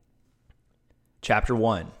Chapter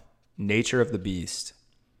 1: Nature of the Beast.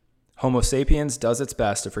 Homo sapiens does its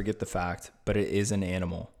best to forget the fact, but it is an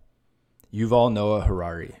animal. Yuval Noah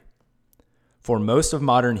Harari. For most of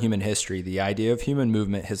modern human history, the idea of human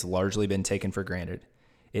movement has largely been taken for granted.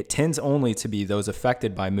 It tends only to be those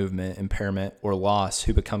affected by movement, impairment, or loss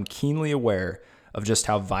who become keenly aware of just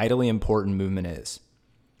how vitally important movement is.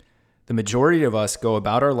 The majority of us go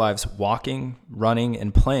about our lives walking, running,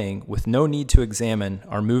 and playing with no need to examine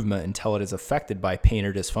our movement until it is affected by pain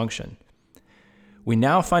or dysfunction. We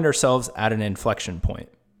now find ourselves at an inflection point,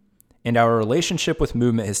 and our relationship with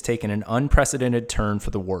movement has taken an unprecedented turn for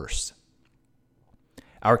the worse.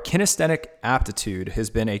 Our kinesthetic aptitude has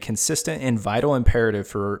been a consistent and vital imperative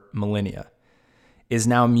for millennia, is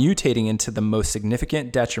now mutating into the most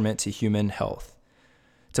significant detriment to human health.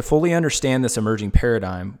 To fully understand this emerging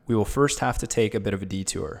paradigm, we will first have to take a bit of a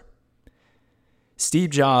detour. Steve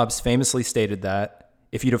Jobs famously stated that,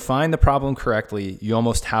 if you define the problem correctly, you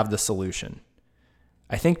almost have the solution.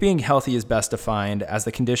 I think being healthy is best defined as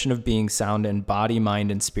the condition of being sound in body,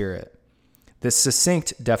 mind, and spirit. This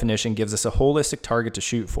succinct definition gives us a holistic target to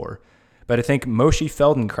shoot for, but I think Moshe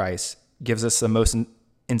Feldenkrais gives us the most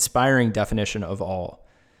inspiring definition of all.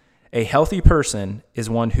 A healthy person is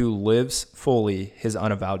one who lives fully his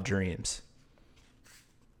unavowed dreams.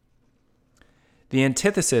 The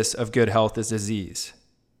antithesis of good health is disease,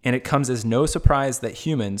 and it comes as no surprise that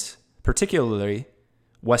humans, particularly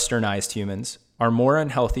westernized humans, are more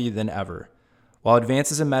unhealthy than ever. While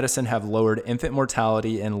advances in medicine have lowered infant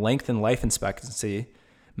mortality and lengthened life expectancy,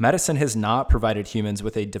 medicine has not provided humans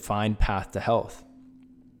with a defined path to health.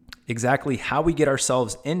 Exactly how we get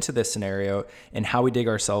ourselves into this scenario and how we dig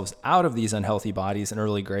ourselves out of these unhealthy bodies and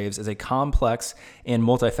early graves is a complex and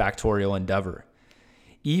multifactorial endeavor.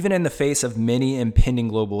 Even in the face of many impending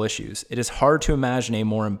global issues, it is hard to imagine a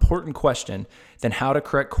more important question than how to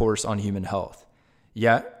correct course on human health.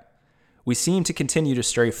 Yet, we seem to continue to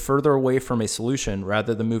stray further away from a solution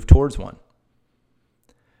rather than move towards one.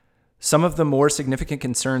 Some of the more significant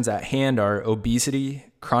concerns at hand are obesity,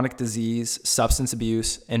 chronic disease, substance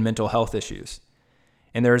abuse, and mental health issues.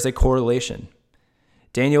 And there is a correlation.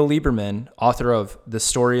 Daniel Lieberman, author of The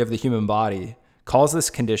Story of the Human Body, calls this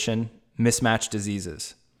condition mismatched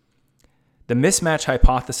diseases. The mismatch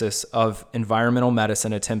hypothesis of environmental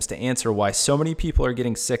medicine attempts to answer why so many people are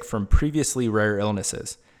getting sick from previously rare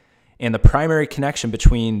illnesses, and the primary connection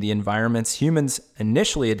between the environments humans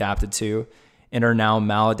initially adapted to and our now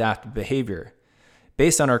maladaptive behavior,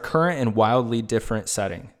 based on our current and wildly different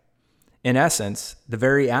setting. In essence, the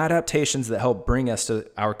very adaptations that help bring us to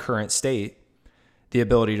our current state, the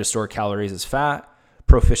ability to store calories as fat,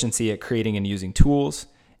 proficiency at creating and using tools,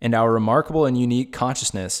 and our remarkable and unique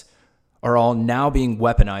consciousness are all now being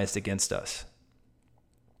weaponized against us.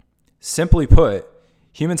 Simply put,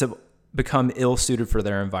 humans have become ill-suited for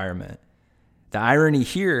their environment. The irony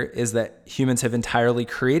here is that humans have entirely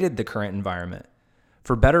created the current environment.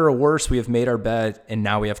 For better or worse, we have made our bed and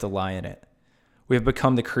now we have to lie in it. We have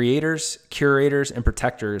become the creators, curators, and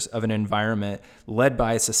protectors of an environment led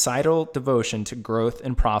by a societal devotion to growth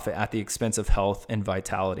and profit at the expense of health and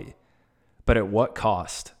vitality. But at what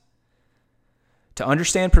cost? To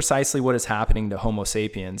understand precisely what is happening to Homo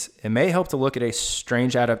sapiens, it may help to look at a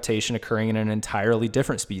strange adaptation occurring in an entirely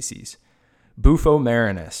different species, Bufo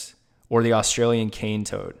marinus, or the Australian cane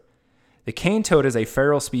toad. The cane toad is a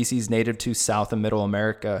feral species native to South and Middle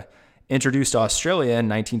America, introduced to Australia in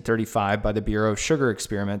 1935 by the Bureau of Sugar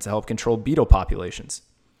Experiment to help control beetle populations.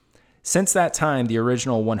 Since that time, the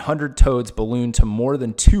original 100 toads ballooned to more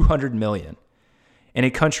than 200 million. In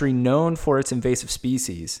a country known for its invasive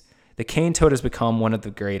species, the cane toad has become one of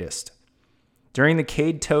the greatest. During the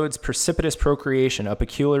cane toad's precipitous procreation, a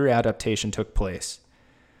peculiar adaptation took place.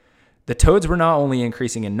 The toads were not only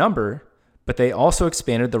increasing in number, but they also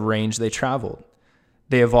expanded the range they traveled.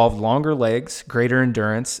 They evolved longer legs, greater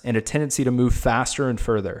endurance, and a tendency to move faster and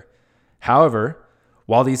further. However,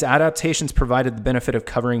 while these adaptations provided the benefit of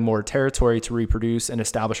covering more territory to reproduce and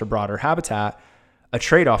establish a broader habitat, a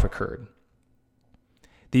trade-off occurred.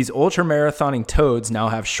 These ultramarathoning toads now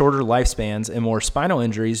have shorter lifespans and more spinal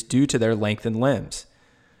injuries due to their lengthened limbs.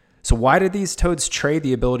 So why did these toads trade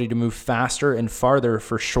the ability to move faster and farther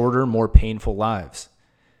for shorter, more painful lives?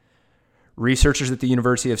 Researchers at the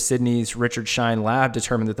University of Sydney's Richard Shine lab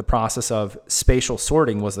determined that the process of spatial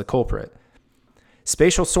sorting was the culprit.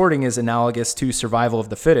 Spatial sorting is analogous to survival of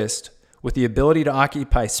the fittest, with the ability to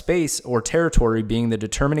occupy space or territory being the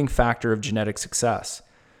determining factor of genetic success.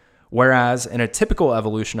 Whereas in a typical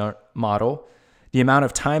evolution model, the amount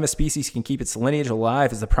of time a species can keep its lineage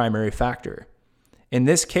alive is the primary factor. In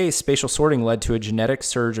this case, spatial sorting led to a genetic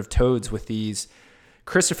surge of toads with these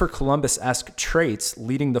Christopher Columbus-esque traits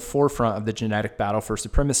leading the forefront of the genetic battle for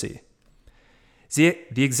supremacy. The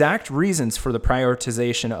exact reasons for the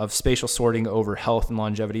prioritization of spatial sorting over health and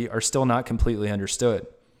longevity are still not completely understood.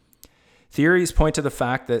 Theories point to the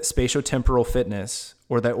fact that spatiotemporal fitness,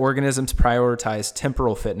 or that organisms prioritize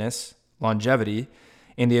temporal fitness, longevity,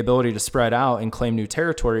 and the ability to spread out and claim new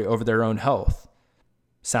territory over their own health.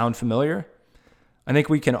 Sound familiar? I think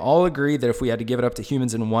we can all agree that if we had to give it up to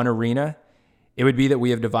humans in one arena, it would be that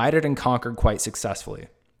we have divided and conquered quite successfully.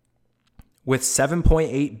 With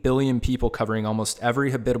 7.8 billion people covering almost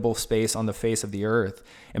every habitable space on the face of the earth,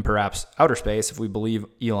 and perhaps outer space if we believe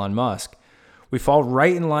Elon Musk, we fall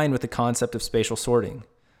right in line with the concept of spatial sorting,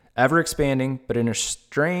 ever expanding, but in a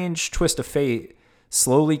strange twist of fate,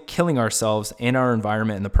 slowly killing ourselves and our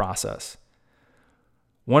environment in the process.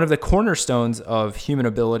 One of the cornerstones of human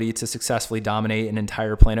ability to successfully dominate an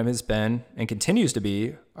entire planet has been, and continues to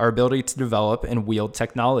be, our ability to develop and wield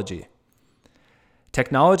technology.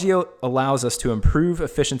 Technology allows us to improve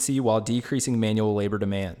efficiency while decreasing manual labor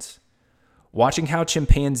demands. Watching how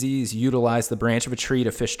chimpanzees utilize the branch of a tree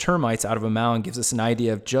to fish termites out of a mound gives us an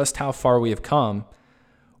idea of just how far we have come,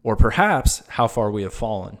 or perhaps how far we have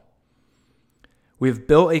fallen. We have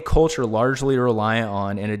built a culture largely reliant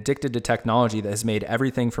on and addicted to technology that has made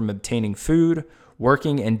everything from obtaining food,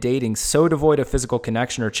 working, and dating so devoid of physical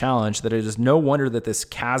connection or challenge that it is no wonder that this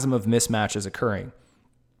chasm of mismatch is occurring.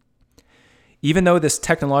 Even though this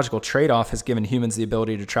technological trade-off has given humans the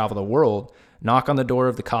ability to travel the world, knock on the door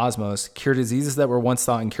of the cosmos, cure diseases that were once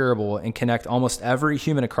thought incurable, and connect almost every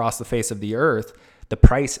human across the face of the earth, the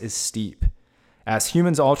price is steep. As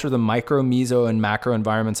humans alter the micro, meso, and macro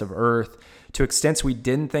environments of Earth to extents we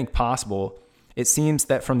didn't think possible, it seems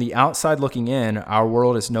that from the outside looking in, our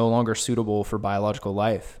world is no longer suitable for biological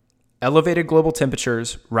life. Elevated global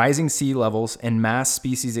temperatures, rising sea levels, and mass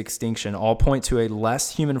species extinction all point to a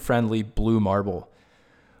less human-friendly blue marble.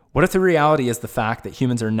 What if the reality is the fact that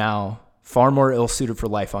humans are now far more ill-suited for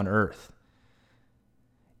life on Earth?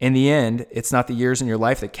 In the end, it's not the years in your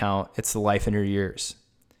life that count, it's the life in your years.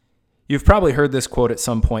 You've probably heard this quote at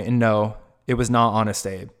some point, and no, it was not Honest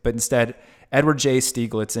Abe, but instead Edward J.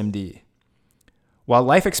 Stieglitz, MD. While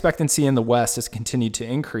life expectancy in the West has continued to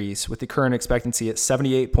increase, with the current expectancy at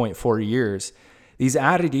 78.4 years, these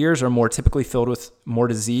added years are more typically filled with more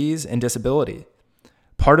disease and disability.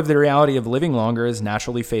 Part of the reality of living longer is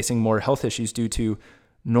naturally facing more health issues due to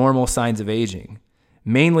normal signs of aging,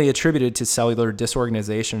 mainly attributed to cellular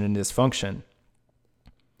disorganization and dysfunction.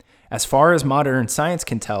 As far as modern science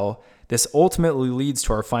can tell, this ultimately leads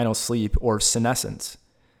to our final sleep or senescence.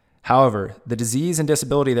 However, the disease and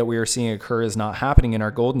disability that we are seeing occur is not happening in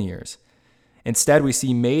our golden years. Instead, we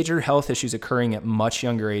see major health issues occurring at much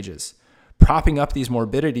younger ages, propping up these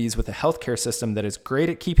morbidities with a healthcare system that is great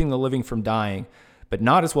at keeping the living from dying, but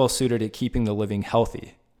not as well suited at keeping the living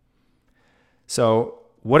healthy. So,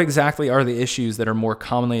 what exactly are the issues that are more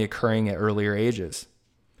commonly occurring at earlier ages?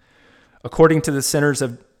 According to the Centers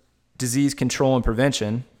of Disease Control and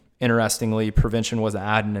Prevention, interestingly, prevention wasn't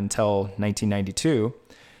added until 1992,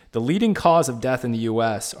 the leading cause of death in the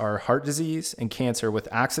U.S. are heart disease and cancer, with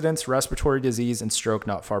accidents, respiratory disease, and stroke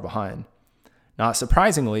not far behind. Not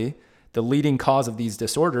surprisingly, the leading cause of these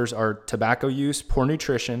disorders are tobacco use, poor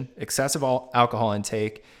nutrition, excessive alcohol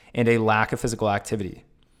intake, and a lack of physical activity.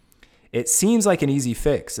 It seems like an easy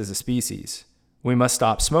fix as a species. We must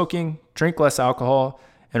stop smoking, drink less alcohol,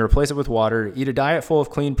 and replace it with water, eat a diet full of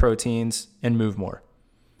clean proteins, and move more.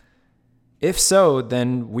 If so,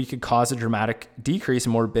 then we could cause a dramatic decrease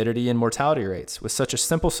in morbidity and mortality rates. With such a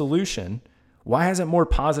simple solution, why hasn't more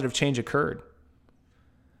positive change occurred?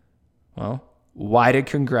 Well, why did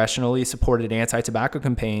congressionally supported anti-tobacco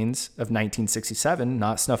campaigns of 1967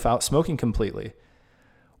 not snuff out smoking completely?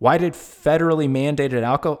 Why did federally mandated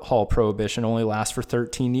alcohol prohibition only last for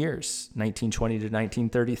 13 years, 1920 to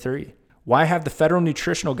 1933? Why have the federal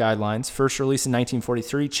nutritional guidelines, first released in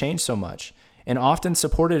 1943, changed so much, and often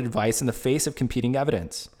supported advice in the face of competing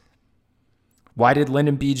evidence? Why did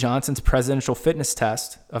Lyndon B. Johnson's presidential fitness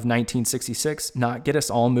test of 1966 not get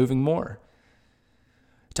us all moving more?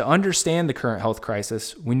 To understand the current health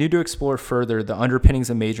crisis, we need to explore further the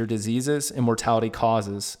underpinnings of major diseases and mortality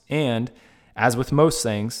causes, and, as with most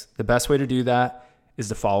things, the best way to do that is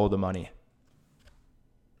to follow the money.